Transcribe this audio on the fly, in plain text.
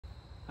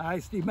Hi,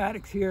 Steve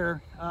Maddox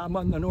here. I'm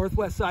on the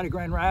northwest side of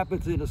Grand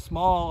Rapids in a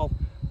small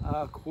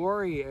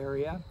quarry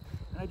area.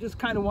 And I just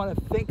kind of want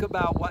to think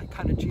about what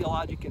kind of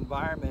geologic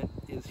environment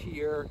is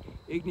here.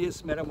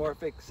 Igneous,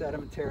 metamorphic,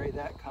 sedimentary,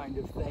 that kind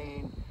of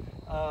thing.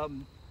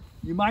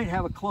 You might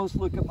have a close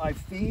look at my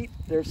feet.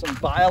 There's some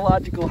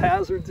biological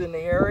hazards in the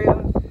area,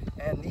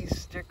 and these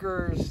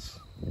stickers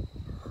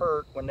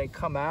hurt when they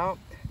come out.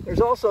 There's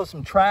also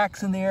some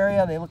tracks in the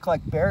area. They look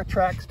like bear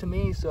tracks to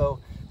me, so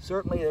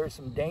certainly there's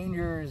some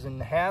dangers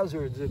and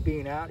hazards of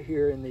being out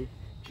here in the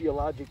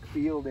geologic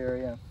field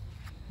area.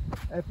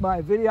 If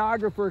my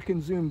videographer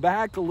can zoom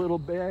back a little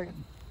bit,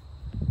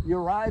 you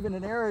arrive in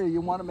an area,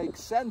 you want to make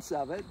sense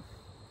of it.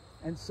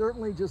 And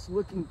certainly just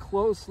looking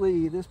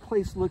closely, this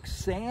place looks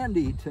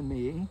sandy to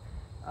me.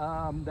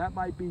 That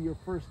might be your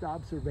first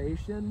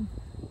observation.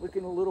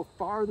 Looking a little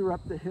farther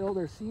up the hill,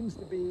 there seems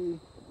to be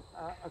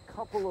a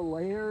couple of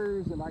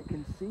layers, and I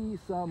can see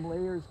some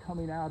layers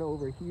coming out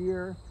over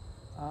here.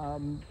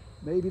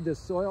 Maybe the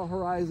soil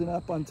horizon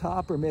up on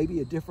top, or maybe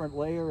a different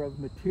layer of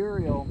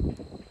material.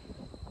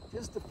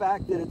 Just the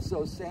fact that it's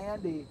so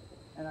sandy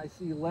and I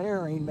see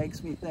layering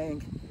makes me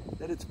think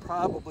that it's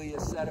probably a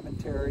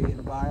sedimentary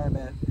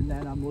environment, and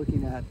then I'm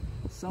looking at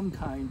some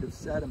kind of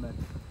sediment.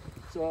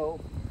 So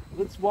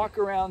let's walk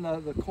around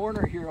the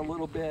corner here a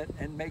little bit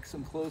and make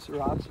some closer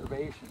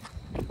observations.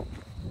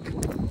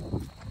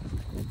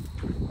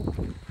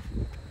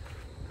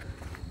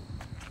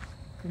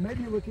 So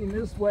maybe looking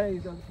this way,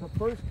 the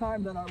first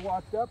time that I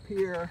walked up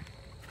here,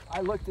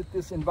 I looked at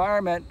this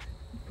environment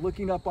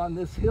looking up on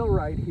this hill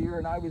right here,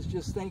 and I was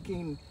just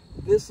thinking,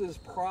 this is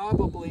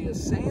probably a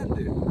sand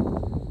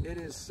dune. It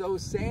is so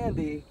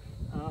sandy.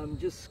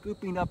 Just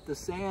scooping up the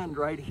sand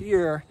right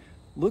here,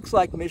 looks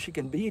like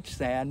Michigan beach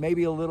sand,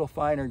 maybe a little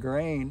finer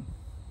grain.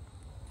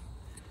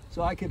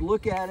 So I could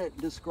look at it,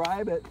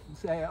 describe it, and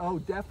say, oh,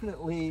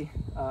 definitely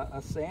a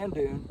sand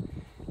dune.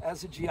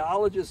 As a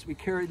geologist, we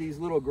carry these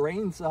little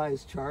grain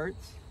size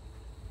charts.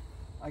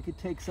 I could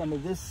take some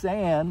of this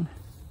sand,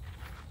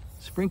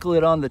 sprinkle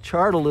it on the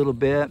chart a little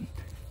bit,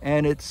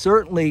 and it's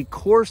certainly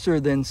coarser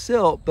than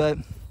silt, but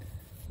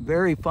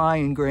very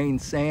fine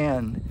grained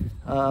sand,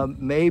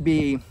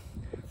 maybe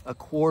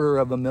 1/4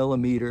 of a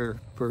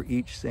millimeter for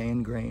each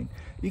sand grain.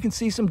 You can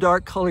see some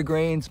dark color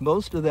grains.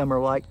 Most of them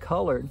are light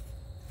colored.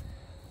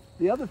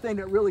 The other thing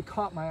that really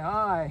caught my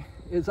eye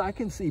is I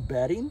can see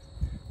bedding,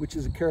 which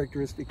is a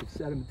characteristic of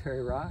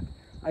sedimentary rock.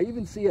 I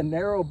even see a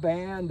narrow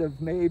band of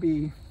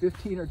maybe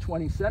 15 or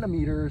 20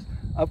 centimeters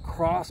of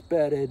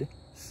cross-bedded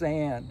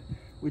sand,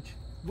 which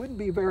wouldn't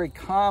be very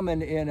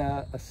common in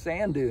a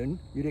sand dune.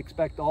 You'd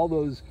expect all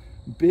those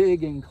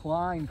big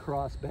inclined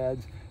cross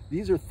beds.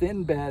 These are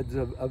thin beds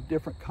of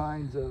different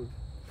kinds of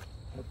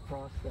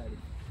cross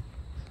bedding.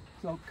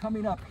 So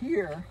coming up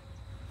here,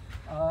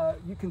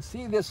 you can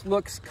see this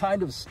looks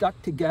kind of stuck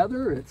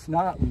together. It's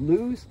not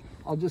loose.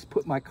 I'll just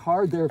put my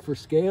card there for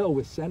scale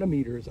with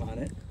centimeters on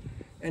it.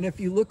 And if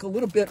you look a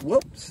little bit,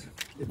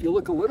 if you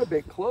look a little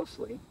bit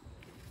closely,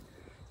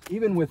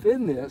 even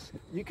within this,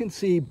 you can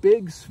see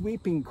big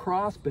sweeping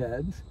cross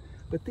beds,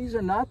 but these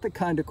are not the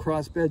kind of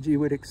cross beds you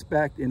would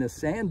expect in a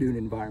sand dune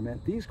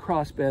environment. These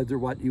cross beds are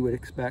what you would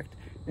expect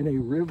in a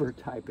river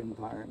type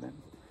environment.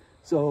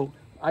 So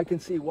I can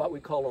see what we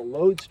call a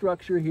lode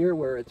structure here,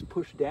 where it's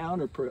pushed down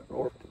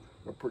or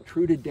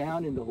protruded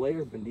down in the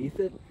layer beneath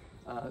it.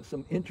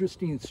 Some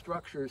interesting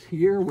structures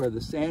here where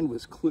the sand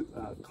was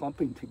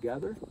clumping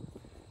together,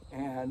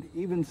 and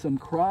even some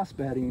cross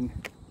bedding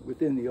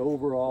within the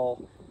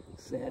overall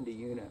sandy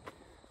unit.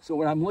 So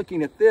when I'm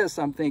looking at this,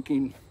 I'm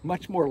thinking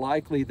much more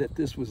likely that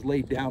this was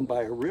laid down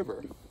by a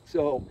river.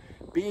 So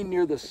being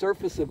near the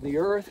surface of the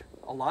earth,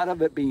 a lot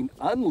of it being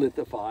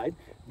unlithified,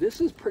 this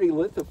is pretty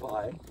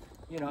lithified,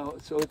 you know,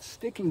 so it's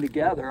sticking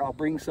together. I'll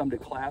bring some to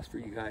class for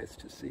you guys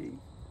to see.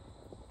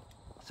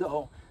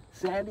 So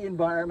sandy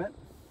environment,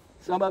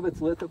 some of it's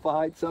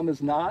lithified, some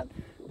is not.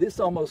 This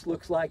almost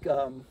looks like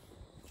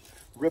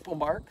ripple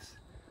marks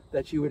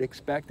that you would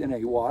expect in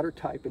a water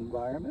type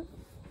environment.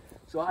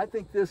 So I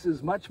think this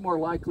is much more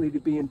likely to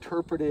be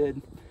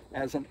interpreted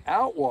as an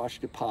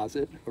outwash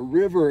deposit, a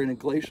river in a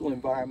glacial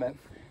environment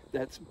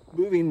that's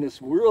moving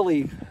this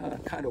really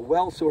kind of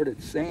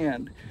well-sorted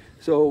sand.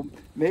 So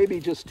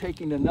maybe just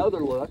taking another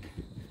look,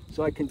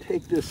 so I can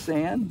take this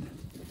sand,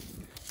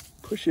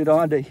 push it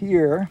onto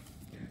here,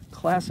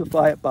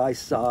 classify it by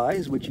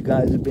size, which you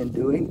guys have been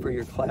doing for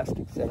your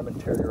clastic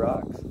sedimentary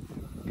rocks.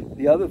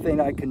 The other thing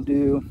I can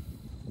do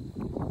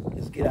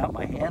is get out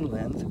my hand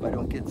lens if I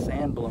don't get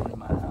sand blown in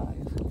my eyes.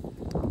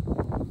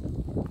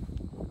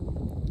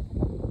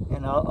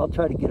 And I'll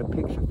try to get a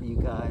picture for you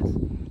guys.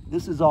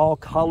 This is all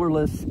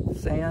colorless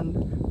sand,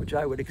 which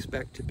I would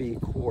expect to be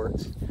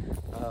quartz.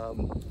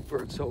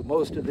 So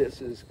most of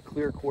this is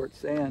clear quartz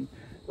sand.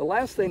 The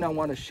last thing I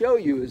want to show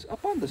you is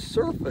up on the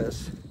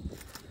surface,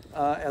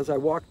 as I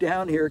walk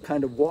down here,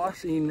 kind of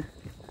washing,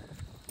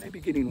 maybe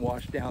getting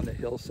washed down the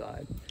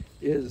hillside,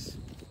 is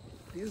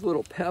these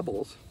little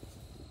pebbles.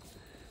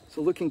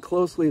 So looking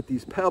closely at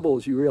these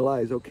pebbles, you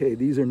realize, okay,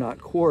 these are not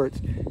quartz.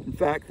 In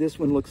fact, this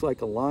one looks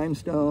like a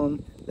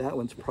limestone. That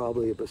one's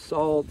probably a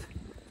basalt.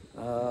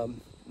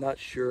 Not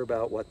sure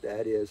about what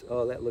that is.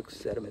 Oh, that looks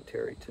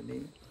sedimentary to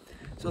me.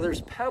 So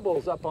there's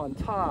pebbles up on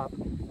top.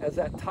 As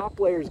that top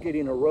layer is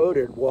getting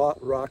eroded,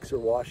 rocks are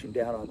washing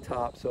down on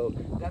top. So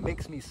that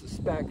makes me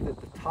suspect that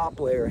the top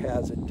layer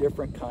has a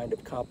different kind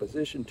of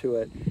composition to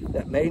it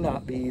that may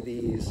not be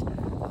these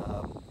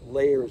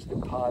layers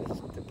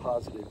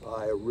deposited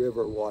by a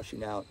river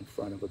washing out in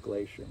front of a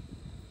glacier.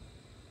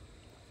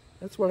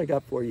 That's what I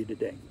got for you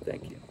today.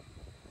 Thank you.